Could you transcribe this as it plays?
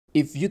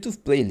If YouTube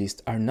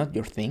playlists are not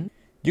your thing,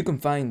 you can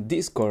find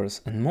this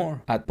course and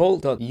more at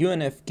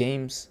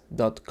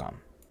paul.unfgames.com.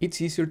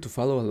 It's easier to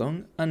follow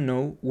along and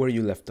know where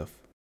you left off.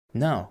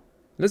 Now,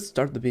 let's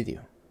start the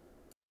video.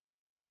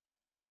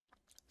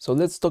 So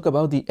let's talk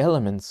about the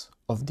elements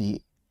of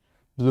the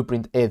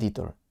Blueprint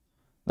editor.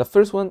 The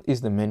first one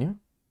is the menu.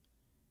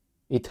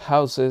 It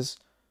houses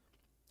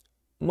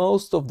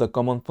most of the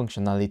common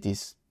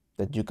functionalities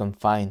that you can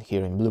find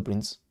here in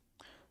Blueprints.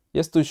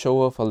 Just to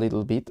show off a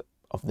little bit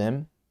of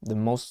them, the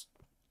most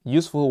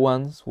useful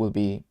ones will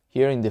be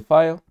here in the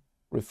file,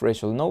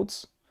 refresh all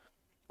nodes,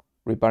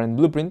 reparent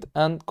blueprint,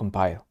 and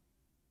compile.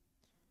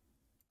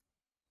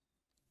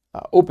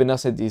 Open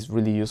asset is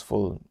really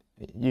useful.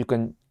 You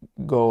can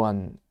go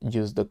and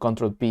use the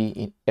Ctrl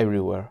P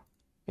everywhere.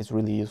 It's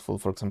really useful.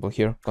 For example,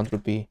 here,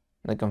 Ctrl P,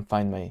 and I can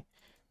find my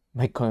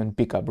coin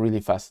pickup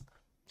really fast.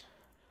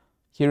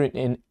 Here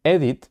in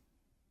edit,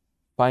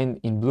 find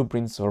in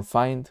blueprints or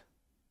find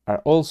are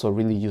also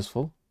really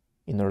useful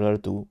in order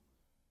to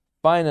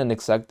find an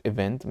exact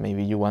event.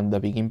 Maybe you want the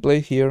begin play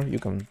here, you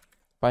can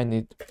find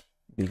it,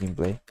 begin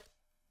play.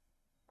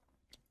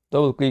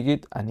 Double click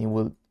it and it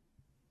will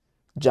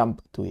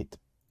jump to it.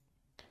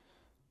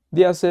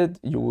 The asset,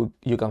 you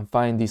can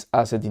find this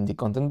asset in the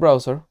content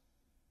browser.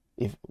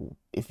 If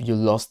you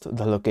lost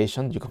the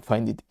location, you can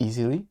find it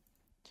easily.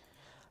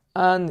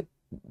 And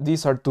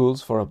these are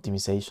tools for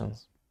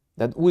optimizations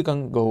that we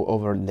can go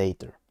over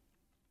later.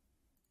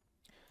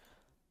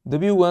 The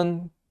view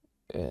one,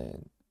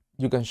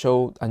 you can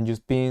show and use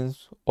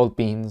pins, all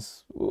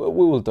pins.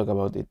 We will talk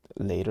about it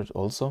later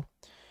also.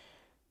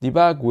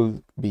 Debug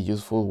will be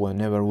useful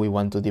whenever we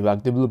want to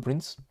debug the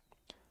blueprints.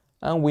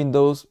 And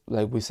windows,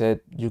 like we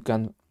said, you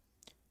can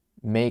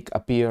make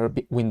appear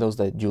windows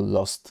that you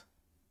lost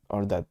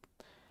or that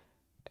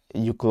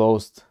you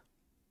closed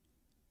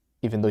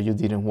even though you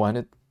didn't want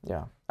it,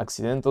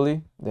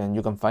 accidentally, then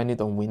you can find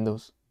it on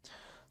Windows.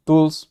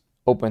 Tools,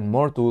 open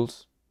more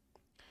tools.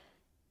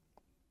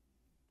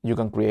 You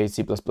can create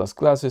C++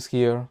 classes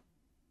here,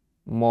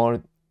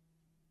 more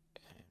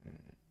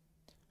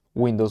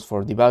windows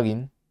for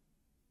debugging,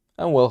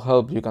 and will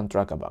help you can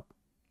track a bug.